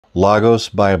Logos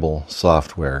Bible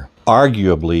software.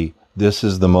 Arguably, this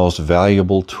is the most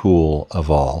valuable tool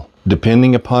of all.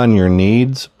 Depending upon your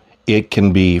needs, it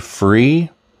can be free,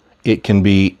 it can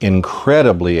be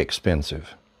incredibly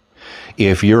expensive.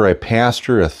 If you're a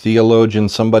pastor, a theologian,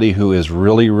 somebody who is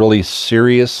really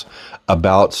serious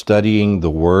about studying the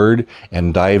Word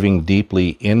and diving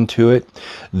deeply into it,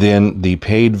 then the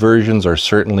paid versions are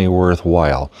certainly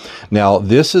worthwhile. Now,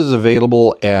 this is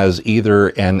available as either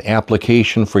an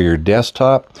application for your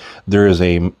desktop, there is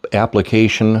an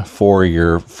application for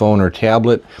your phone or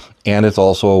tablet, and it's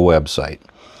also a website.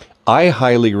 I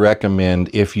highly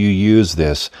recommend, if you use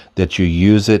this, that you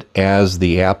use it as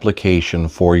the application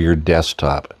for your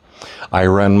desktop. I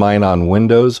run mine on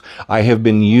Windows. I have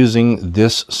been using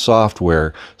this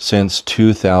software since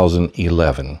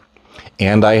 2011,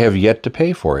 and I have yet to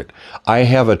pay for it. I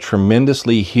have a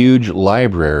tremendously huge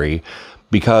library,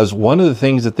 because one of the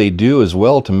things that they do as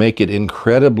well to make it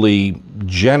incredibly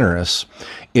generous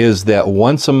is that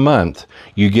once a month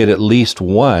you get at least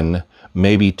one,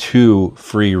 maybe two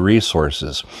free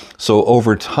resources. So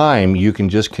over time, you can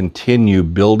just continue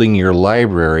building your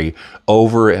library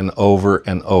over and over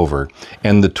and over.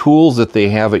 And the tools that they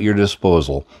have at your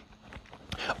disposal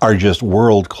are just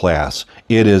world class.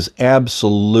 It is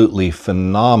absolutely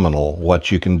phenomenal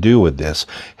what you can do with this.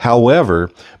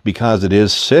 However, because it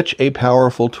is such a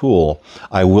powerful tool,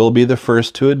 I will be the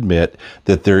first to admit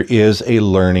that there is a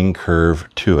learning curve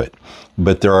to it.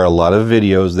 But there are a lot of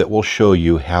videos that will show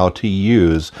you how to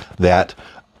use that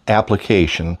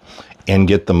application and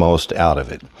get the most out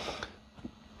of it.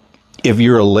 If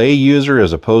you're a lay user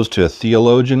as opposed to a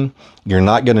theologian, you're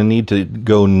not going to need to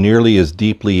go nearly as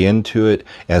deeply into it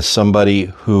as somebody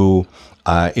who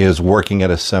is working at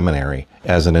a seminary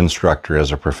as an instructor,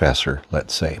 as a professor,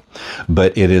 let's say.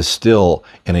 But it is still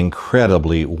an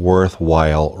incredibly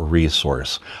worthwhile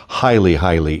resource. Highly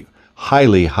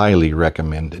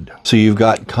recommended. So you've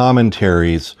got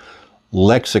commentaries,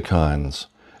 lexicons,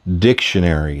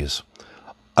 dictionaries,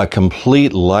 a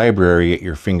complete library at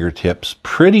your fingertips.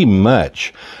 Pretty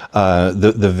much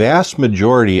the vast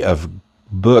majority of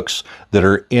books that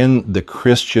are in the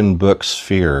Christian book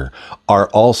sphere are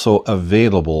also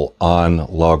available on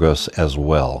Logos as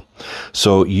well.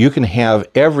 So you can have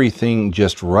everything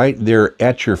just right there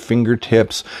at your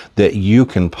fingertips that you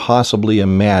can possibly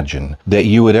imagine that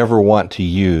you would ever want to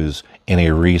use in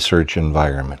a research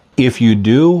environment. If you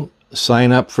do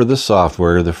sign up for the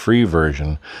software, the free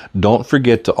version, don't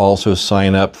forget to also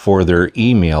sign up for their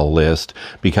email list,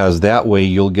 because that way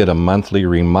you'll get a monthly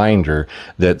reminder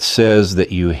that says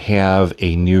that you have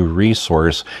a new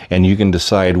resource, and you can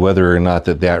decide whether or not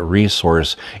that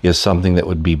resource is something that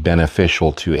would be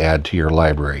beneficial to add to your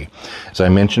library. As I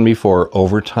mentioned before,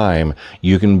 over time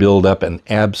you can build up an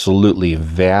absolutely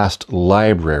vast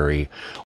library